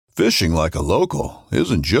Fishing like a local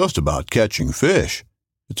isn't just about catching fish.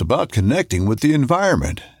 It's about connecting with the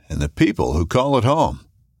environment and the people who call it home.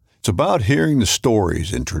 It's about hearing the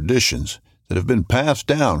stories and traditions that have been passed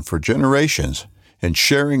down for generations and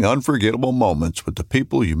sharing unforgettable moments with the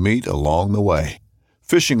people you meet along the way.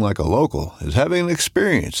 Fishing like a local is having an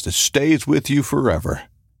experience that stays with you forever.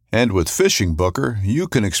 And with Fishing Booker, you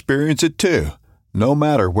can experience it too, no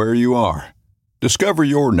matter where you are. Discover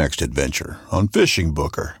your next adventure on Fishing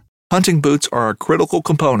Booker. Hunting boots are a critical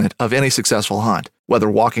component of any successful hunt. Whether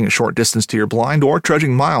walking a short distance to your blind or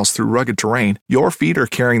trudging miles through rugged terrain, your feet are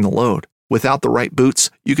carrying the load. Without the right boots,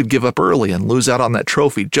 you could give up early and lose out on that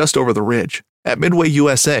trophy just over the ridge. At Midway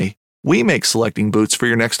USA, we make selecting boots for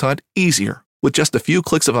your next hunt easier. With just a few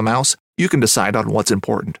clicks of a mouse, you can decide on what's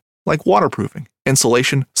important, like waterproofing,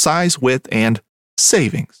 insulation, size, width, and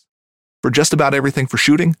savings. For just about everything for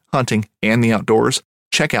shooting, hunting, and the outdoors,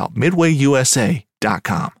 check out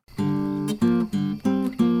MidwayUSA.com.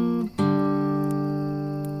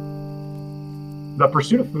 The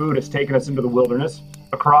pursuit of food has taken us into the wilderness,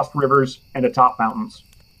 across rivers, and atop mountains.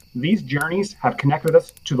 These journeys have connected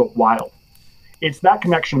us to the wild. It's that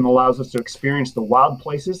connection that allows us to experience the wild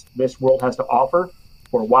places this world has to offer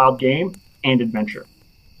for wild game and adventure.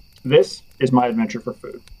 This is my adventure for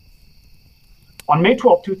food. On May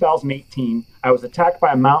 12, 2018, I was attacked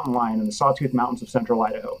by a mountain lion in the Sawtooth Mountains of central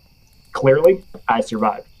Idaho. Clearly, I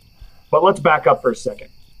survived. But let's back up for a second.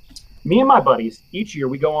 Me and my buddies, each year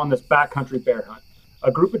we go on this backcountry bear hunt.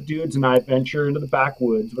 A group of dudes and I venture into the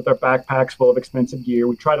backwoods with our backpacks full of expensive gear.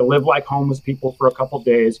 We try to live like homeless people for a couple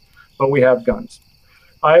days, but we have guns.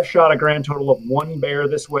 I have shot a grand total of 1 bear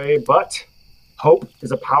this way, but hope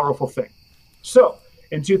is a powerful thing. So,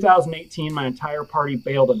 in 2018, my entire party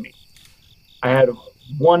bailed on me. I had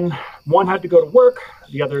one had to go to work,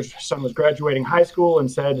 the other's son was graduating high school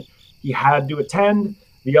and said he had to attend,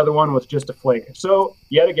 the other one was just a flake. So,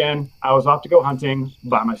 yet again, I was off to go hunting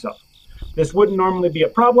by myself. This wouldn't normally be a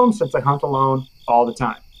problem since I hunt alone all the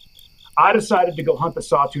time. I decided to go hunt the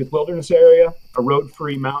Sawtooth Wilderness area, a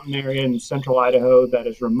road-free mountain area in central Idaho that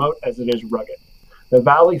is remote as it is rugged. The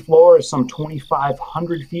valley floor is some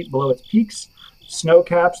 2,500 feet below its peaks. Snow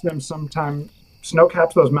caps those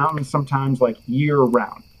mountains sometimes like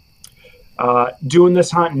year-round. Doing this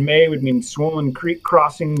hunt in May would mean swollen creek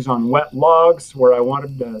crossings on wet logs where I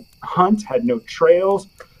wanted to hunt, had no trails.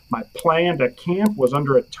 My plan to camp was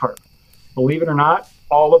under a tarp. Believe it or not,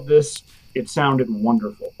 all of this, it sounded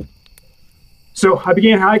wonderful. So I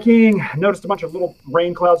began hiking, noticed a bunch of little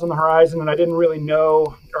rain clouds on the horizon, and I didn't really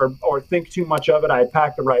know or think too much of it. I had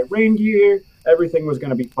packed the right rain gear. Everything was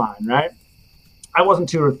going to be fine, right? I wasn't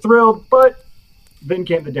too thrilled, but then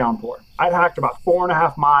came the downpour. I'd hiked about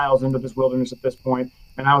 4.5 miles into this wilderness at this point,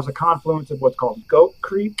 and I was a confluence of what's called Goat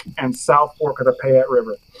Creek and South Fork of the Payette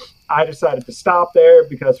River. I decided to stop there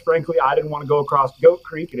because, frankly, I didn't want to go across Goat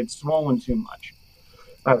Creek. It had swollen too much.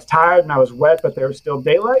 I was tired and I was wet, but there was still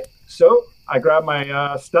daylight, so I grabbed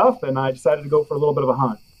my stuff and I decided to go for a little bit of a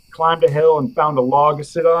hunt. Climbed a hill and found a log to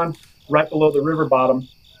sit on right below the river bottom.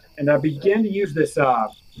 And I began to use this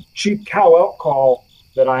cheap cow elk call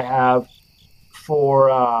that I have for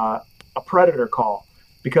a predator call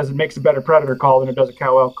because it makes a better predator call than it does a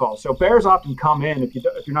cow elk call. So bears often come in, if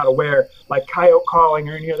you're not aware, like coyote calling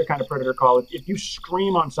or any other kind of predator call. If you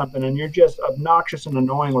scream on something and you're just obnoxious and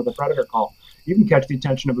annoying with a predator call, you can catch the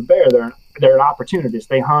attention of a bear. They're an opportunist.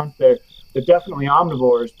 They hunt. They're definitely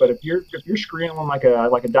omnivores. But if you're screaming like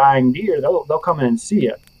a dying deer, they'll come in and see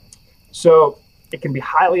you. So it can be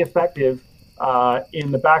highly effective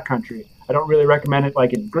in the backcountry. I don't really recommend it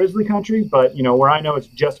like in grizzly country, but where I know it's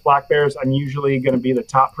just black bears, I'm usually going to be the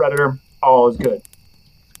top predator. All is good.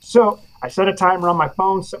 So I set a timer on my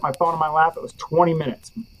phone, set my phone on my lap. It was 20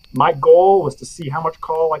 minutes. My goal was to see how much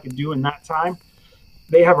call I could do in that time.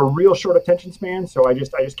 They have a real short attention span, so I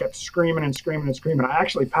just kept screaming and screaming and screaming. I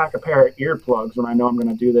actually pack a pair of earplugs when I know I'm going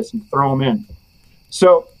to do this and throw them in.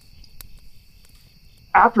 So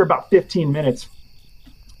after about 15 minutes,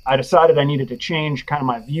 I decided I needed to change kind of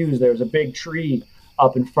my views. There was a big tree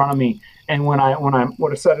up in front of me, and when I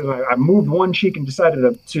moved one cheek and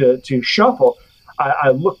decided to shuffle, I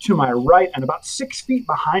looked to my right, and about 6 feet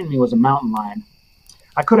behind me was a mountain lion.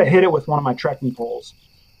 I could have hit it with one of my trekking poles.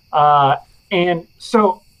 And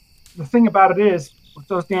so the thing about it is, with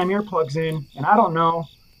those damn earplugs in, and I don't know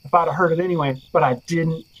if I'd have heard it anyway, but I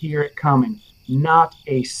didn't hear it coming. Not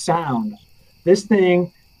a sound. This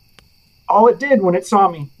thing, all it did when it saw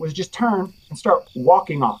me was just turn and start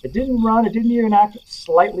walking off. It didn't run. It didn't even act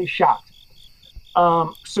slightly shocked.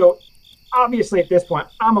 So obviously at this point,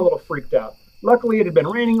 I'm a little freaked out. Luckily, it had been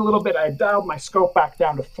raining a little bit. I had dialed my scope back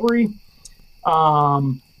down to 3.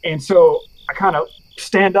 And so I kind of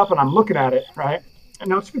stand up and I'm looking at it, right? And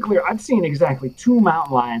now, to be clear, I'd seen exactly 2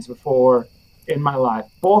 mountain lions before in my life.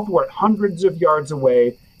 Both were hundreds of yards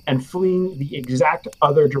away and fleeing the exact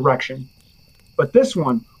other direction. But this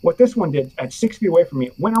one, what this one did at 6 feet away from me,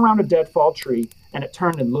 it went around a deadfall tree and it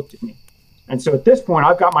turned and looked at me. And so at this point,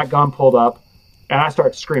 I've got my gun pulled up and I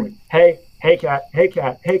start screaming, hey, hey, cat, hey,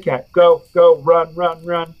 cat, hey, cat, go, go, run, run,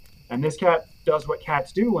 run. And this cat does what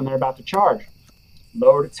cats do when they're about to charge.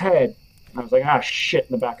 Lowered its head. And I was like, shit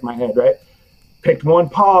in the back of my head, right? Picked one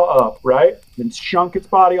paw up, right? Then shunk its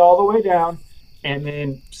body all the way down and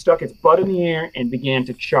then stuck its butt in the air and began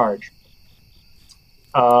to charge.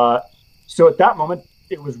 So at that moment,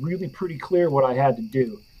 it was really pretty clear what I had to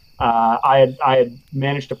do. I had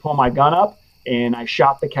managed to pull my gun up and I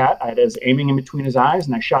shot the cat. I was aiming in between his eyes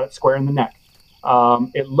and I shot it square in the neck.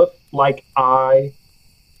 It looked like I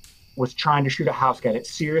was trying to shoot a house cat. It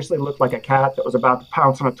seriously looked like a cat that was about to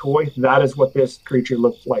pounce on a toy. That is what this creature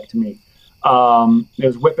looked like to me. It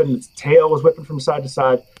was whipping, its tail was whipping from side to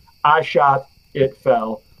side. I shot, it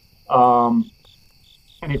fell. And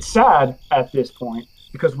it's sad at this point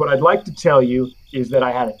because what I'd like to tell you is that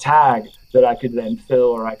I had a tag that I could then fill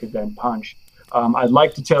or I could then punch. I'd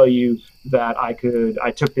like to tell you that I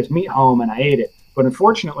took this meat home and I ate it. But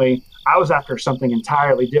unfortunately, I was after something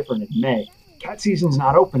entirely different in May. Cat season's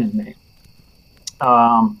not open in May.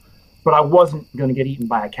 But I wasn't going to get eaten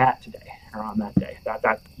by a cat today or on that day.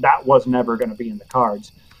 That was never going to be in the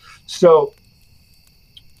cards. So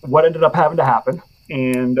what ended up having to happen,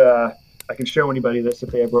 and I can show anybody this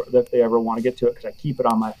if they ever want to get to it because I keep it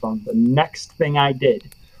on my phone. The next thing I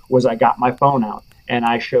did was I got my phone out and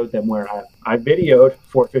I showed them where I videoed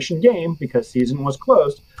for Fish and Game because season was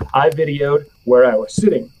closed. I videoed where I was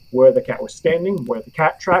sitting, where the cat was standing, where the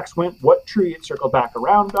cat tracks went, what tree it circled back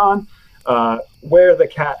around on, where the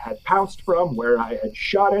cat had pounced from, where I had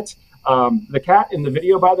shot it. The cat in the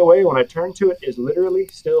video, by the way, when I turn to it, is literally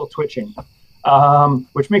still twitching,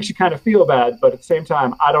 which makes you kind of feel bad. But at the same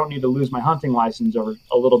time, I don't need to lose my hunting license over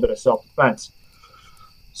a little bit of self-defense.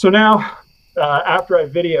 So now, after I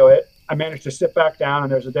video it, I managed to sit back down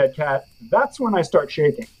and there's a dead cat. That's when I start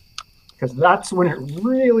shaking because that's when it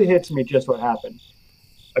really hits me just what happened.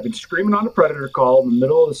 I've been screaming on a predator call in the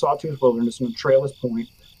middle of the Sawtooth Wilderness in a trailless point,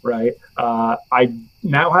 right? I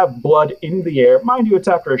now have blood in the air. Mind you, it's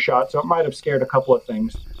after a shot, so it might have scared a couple of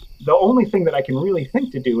things. The only thing that I can really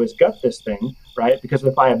think to do is gut this thing, right? Because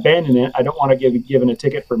if I abandon it, I don't want to give given a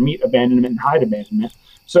ticket for meat abandonment and hide abandonment.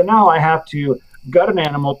 So now I have to gut an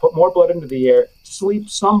animal, put more blood into the air, sleep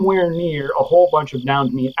somewhere near a whole bunch of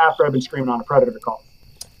downed meat after I've been screaming on a predator call.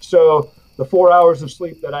 So the 4 hours of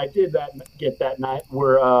sleep that I did get that night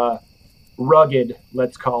were rugged,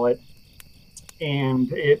 let's call it.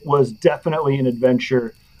 And it was definitely an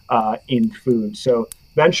adventure in food. So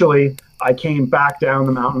eventually I came back down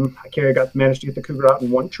the mountain. Managed to get the cougar out in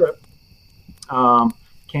one trip.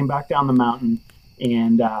 Came back down the mountain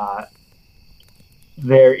and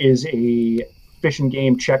there is a Fish and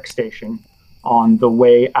Game check station on the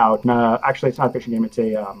way out. No, actually, it's not Fish and Game. It's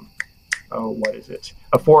a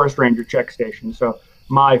forest ranger check station. So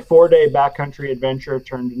my 4-day backcountry adventure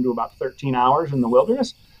turned into about 13 hours in the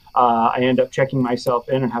wilderness. I end up checking myself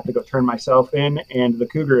in and have to go turn myself in and the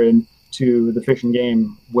cougar in to the Fish and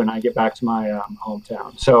Game when I get back to my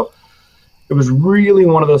hometown. So it was really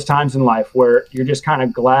one of those times in life where you're just kind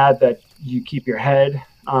of glad that you keep your head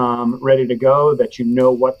ready to go, that you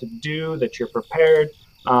know what to do, that you're prepared.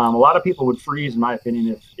 A lot of people would freeze, in my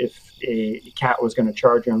opinion, if a cat was going to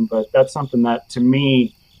charge them. But that's something that, to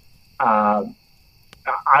me, I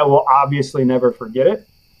will obviously never forget it.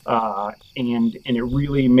 And it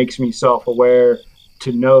really makes me self-aware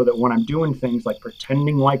to know that when I'm doing things like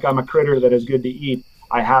pretending like I'm a critter that is good to eat,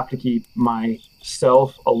 I have to keep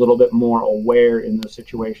myself a little bit more aware in those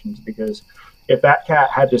situations. Because if that cat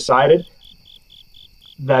had decided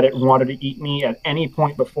that it wanted to eat me at any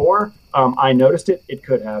point before I noticed it, it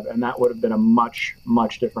could have, and that would have been a much,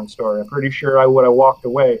 much different story. I'm pretty sure I would have walked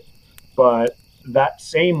away. But that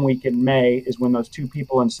same week in May is when those two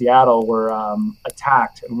people in Seattle were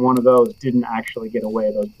attacked, and one of those didn't actually get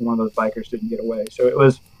away. One of those bikers didn't get away. So it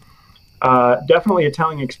was definitely a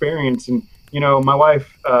telling experience. And, you know, my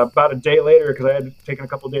wife, about a day later, because I had taken a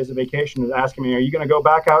couple of days of vacation, was asking me, are you going to go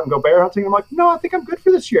back out and go bear hunting? I'm like, no, I think I'm good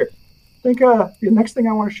for this year. I think the next thing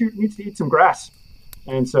I want to shoot needs to eat some grass.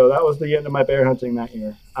 And so that was the end of my bear hunting that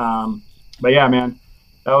year. But yeah, man,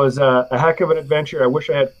 that was a heck of an adventure. I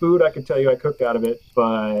wish I had food I could tell you I cooked out of it.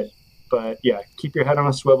 But yeah, keep your head on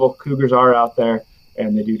a swivel. Cougars are out there,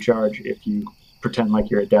 and they do charge if you pretend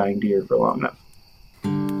like you're a dying deer for long enough.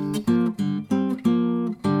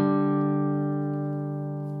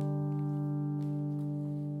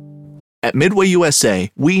 At Midway USA,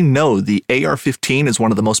 we know the AR-15 is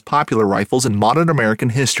one of the most popular rifles in modern American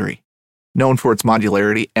history. Known for its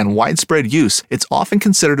modularity and widespread use, it's often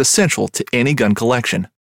considered essential to any gun collection.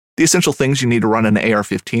 The essential things you need to run an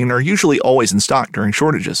AR-15 are usually always in stock during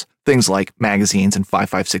shortages, things like magazines and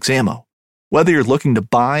 5.56 ammo. Whether you're looking to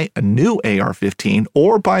buy a new AR-15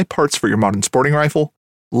 or buy parts for your modern sporting rifle,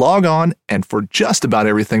 log on and for just about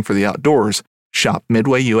everything for the outdoors, shop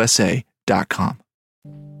MidwayUSA.com.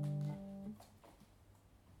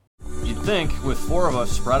 You'd think, with 4 of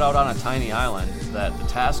us spread out on a tiny island, that the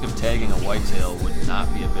task of tagging a whitetail would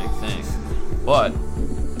not be a big thing. But,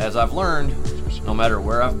 as I've learned, no matter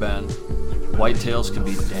where I've been, whitetails can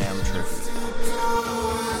be damn tricky.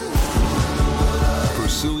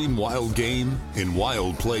 Pursuing wild game in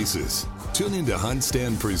wild places. Tune in to Hunt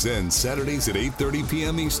Stand Presents Saturdays at 8:30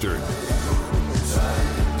 p.m. Eastern.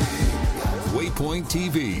 Waypoint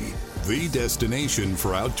TV, the destination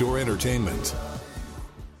for outdoor entertainment.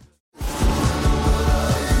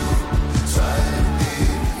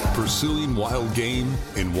 Pursuing wild game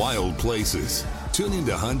in wild places. Tune in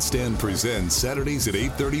to Hunt Stand Presents Saturdays at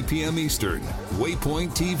 8:30 p.m. Eastern.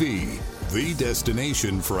 Waypoint TV, the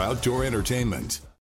destination for outdoor entertainment.